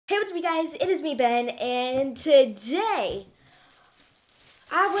what's up, you guys? It is me, Ben, and today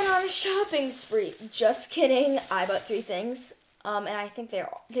I went on a shopping spree. Just kidding. I bought 3 things, and I think they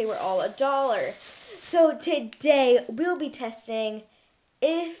were all $1. So today we'll be testing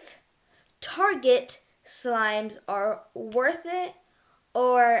if Target slimes are worth it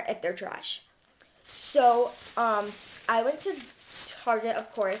or if they're trash. So I went to Target,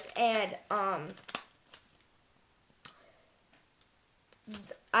 of course, and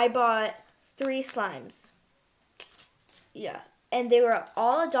I bought 3 slimes. Yeah. And they were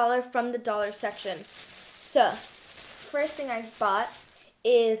all $1 from the dollar section. So, first thing I bought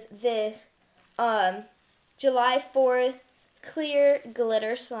is this July 4th clear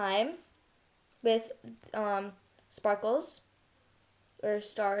glitter slime with sparkles or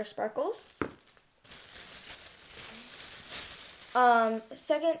star sparkles.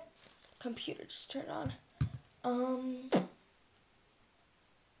 Second, computer just turned on.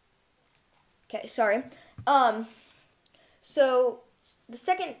 Okay, sorry. So the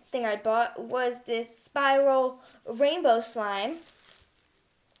second thing I bought was this spiral rainbow slime,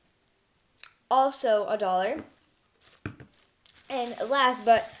 also $1. And last,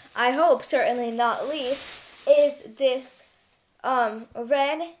 but I hope certainly not least, is this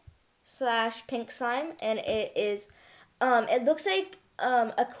red / pink slime, and it is it looks like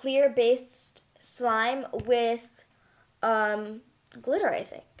a clear based slime with glitter, I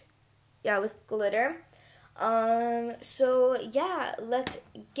think. Yeah, with glitter. So yeah, let's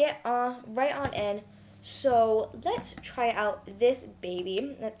get right on in. So let's try out this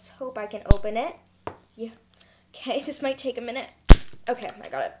baby. Let's hope I can open it. Yeah. Okay, this might take a minute. Okay, I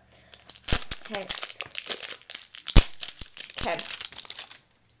got it. Okay. Okay.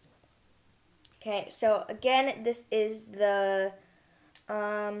 Okay, so again, this is the,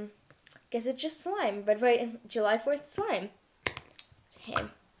 guess it's just slime, but right, July 4th slime. Okay.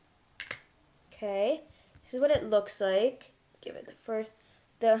 Okay, this is what it looks like. Let's give it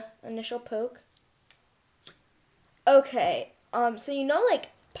the initial poke. Okay, so you know, like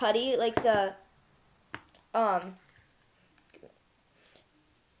putty, like the,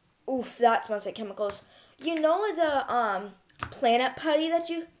 oof, that smells like chemicals. You know the Planet Putty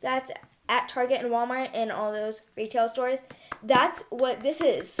that's at Target and Walmart and all those retail stores? That's what this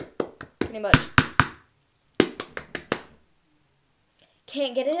is, pretty much.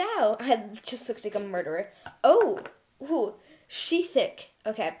 Can't get it out. I just looked like a murderer. Oh, ooh, she thick.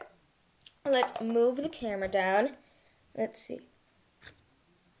 Okay, let's move the camera down. Let's see.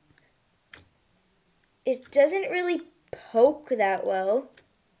 It doesn't really poke that well.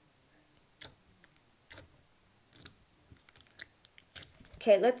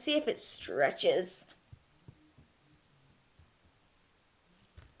 Okay, let's see if it stretches.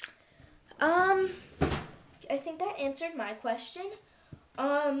 I think that answered my question.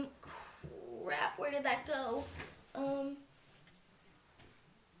 Crap, where did that go?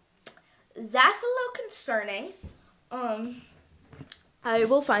 That's a little concerning. I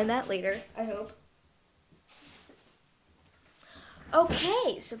will find that later, I hope.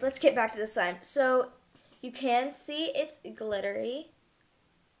 Okay, so let's get back to the slime. So, you can see it's glittery.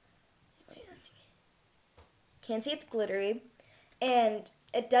 Can see it's glittery. And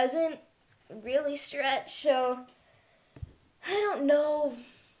it doesn't really stretch, so I don't know.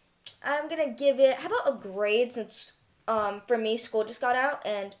 I'm gonna give it, how about a grade, since for me school just got out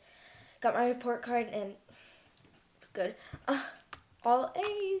and got my report card and it was good. All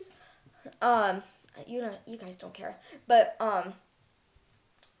A's. You know, you guys don't care, but I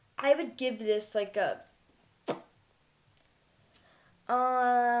would give this like a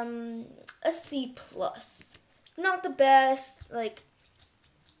C+. Not the best, like,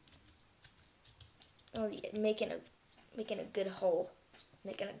 oh yeah, making a good hole.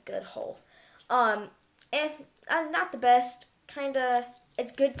 And not the best, kinda,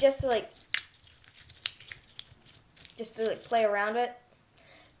 it's good just to like play around with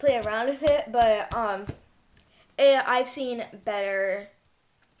it, but I've seen better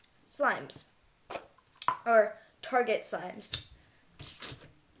slimes, or Target slimes.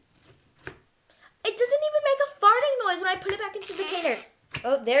 It doesn't even make a farting noise when I put it back into the container.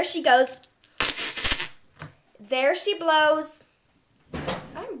 Oh, there she goes. There she blows.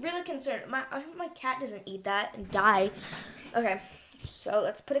 I'm really concerned. I hope my cat doesn't eat that and die. Okay, so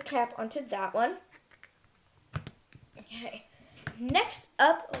let's put a cap onto that one. Okay. Next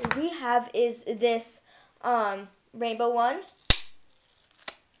up we have is this rainbow one.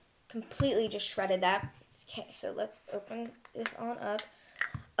 Completely just shredded that. Okay, so let's open this on up.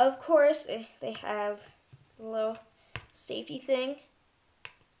 Of course, they have a little safety thing.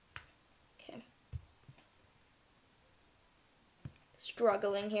 Okay.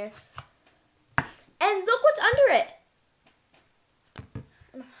 struggling here. And look what's under it.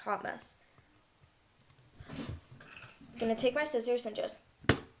 I'm a hot mess. I'm gonna take my scissors and just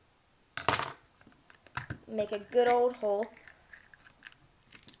make a good old hole.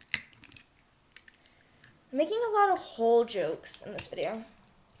 I'm making a lot of hole jokes in this video.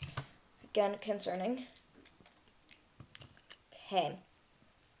 Again, concerning. Okay.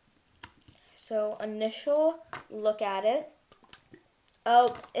 So, initial look at it.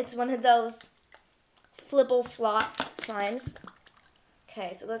 Oh, it's one of those flibble flop slimes.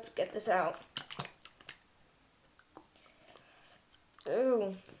 Okay, so let's get this out.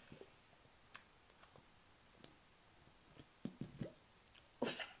 Ooh.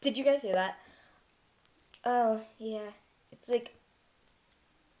 Did you guys hear that? Oh, yeah. It's like,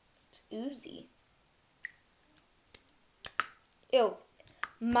 it's oozy. Ew.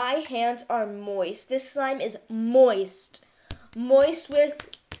 My hands are moist. This slime is moist. Moist with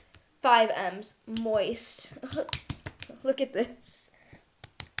 5 M's. Moist. Look at this.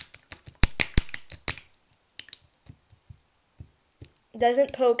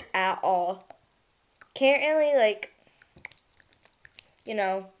 Doesn't poke at all. Can't really, like, you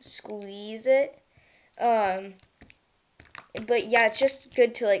know, squeeze it. But yeah, it's just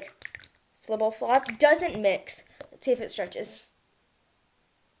good to, like, flibble flop. Doesn't mix. Let's see if it stretches.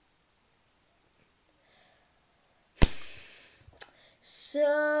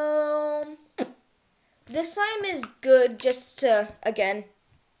 So, this slime is good just to, again,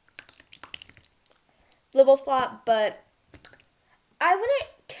 flibble flop, but I wouldn't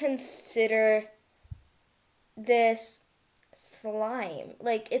consider this slime.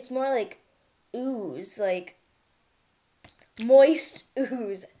 Like, it's more like ooze, like moist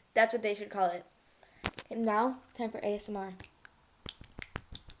ooze. That's what they should call it. And now, time for ASMR.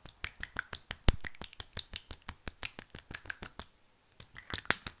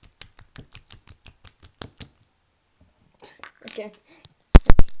 Okay.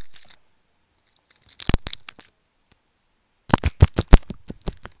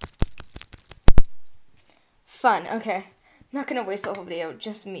 Fun. Okay. I'm not gonna waste the whole video,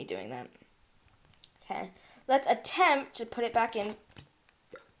 just me doing that. Okay. Let's attempt to put it back in.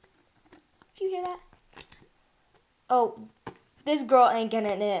 Did you hear that? Oh, this girl ain't getting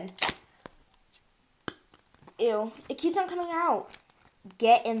it in. Ew. It keeps on coming out.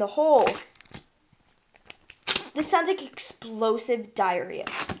 Get in the hole. This sounds like explosive diarrhea.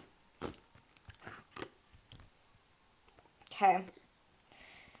 Okay.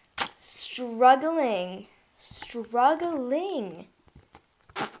 Struggling.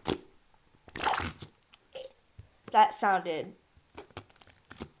 That sounded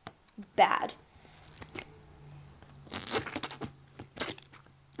bad.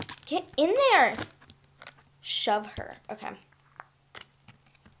 Get in there. Shove her. Okay.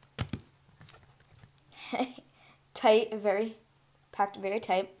 Tight, very packed, very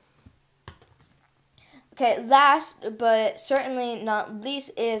tight. Okay, last but certainly not least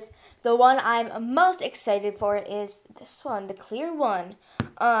is the one I'm most excited for is this one, the clear one.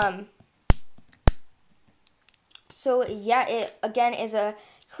 So yeah, it again is a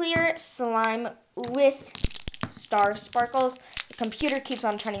clear slime with star sparkles. The computer keeps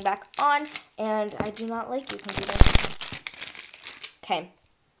on turning back on, and I do not like you, computer. Okay.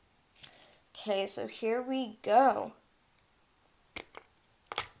 Okay, so here we go.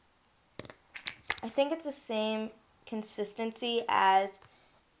 I think it's the same consistency as,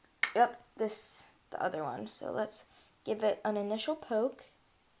 the other one. So let's give it an initial poke.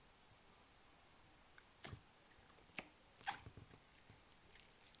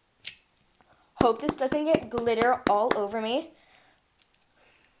 Hope this doesn't get glitter all over me.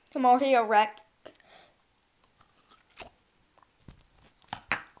 I'm already a wreck.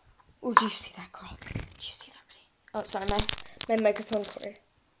 Oh, do you see that, girl? Did you see that already? Oh, sorry, my microphone cord.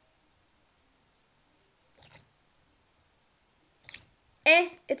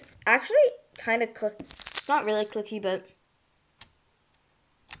 It's actually kind of it's not really clicky, but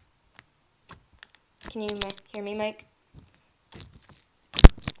can you hear me, Mike?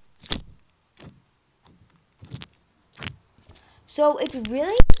 So it's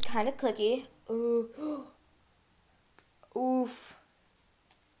really kind of clicky. Ooh. Oof.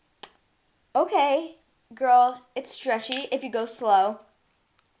 Okay, girl, it's stretchy if you go slow.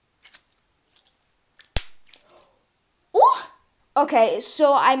 Ooh. Okay,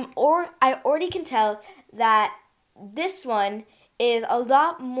 so I already can tell that this one is a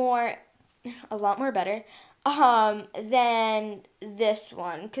lot more better than this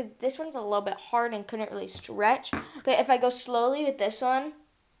one, because this one's a little bit hard and couldn't really stretch. But if I go slowly with this one,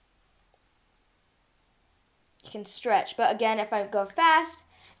 you can stretch. But again, if I go fast,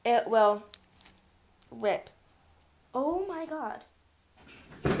 it will rip. Oh my god.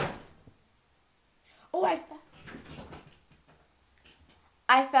 Oh,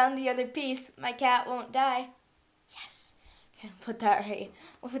 I found the other piece. My cat won't die. Yes. Okay,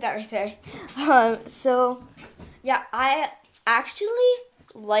 we'll put that right there. So yeah, I actually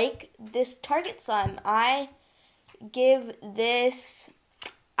like this Target slime. I give this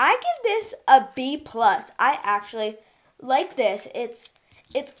a B+. I actually like this. It's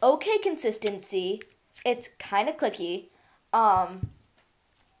okay consistency. It's kind of clicky.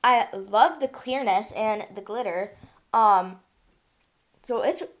 I love the clearness and the glitter. So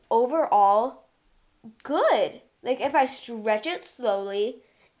it's overall good. Like if I stretch it slowly,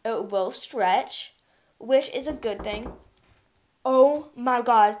 it will stretch, which is a good thing. Oh my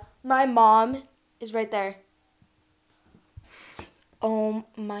god, my mom is right there. Oh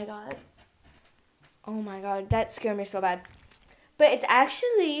my god. Oh my god, that scared me so bad. But it's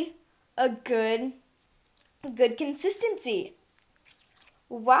actually a good consistency.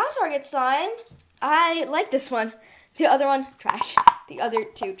 Wow, Target slime. I like this one. The other one, trash. The other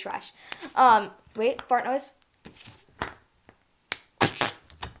two, trash. Wait, fart noise.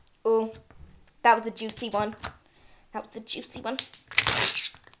 Ooh, that was the juicy one. That was the juicy one.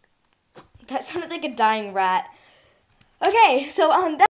 That sounded like a dying rat. Okay, so that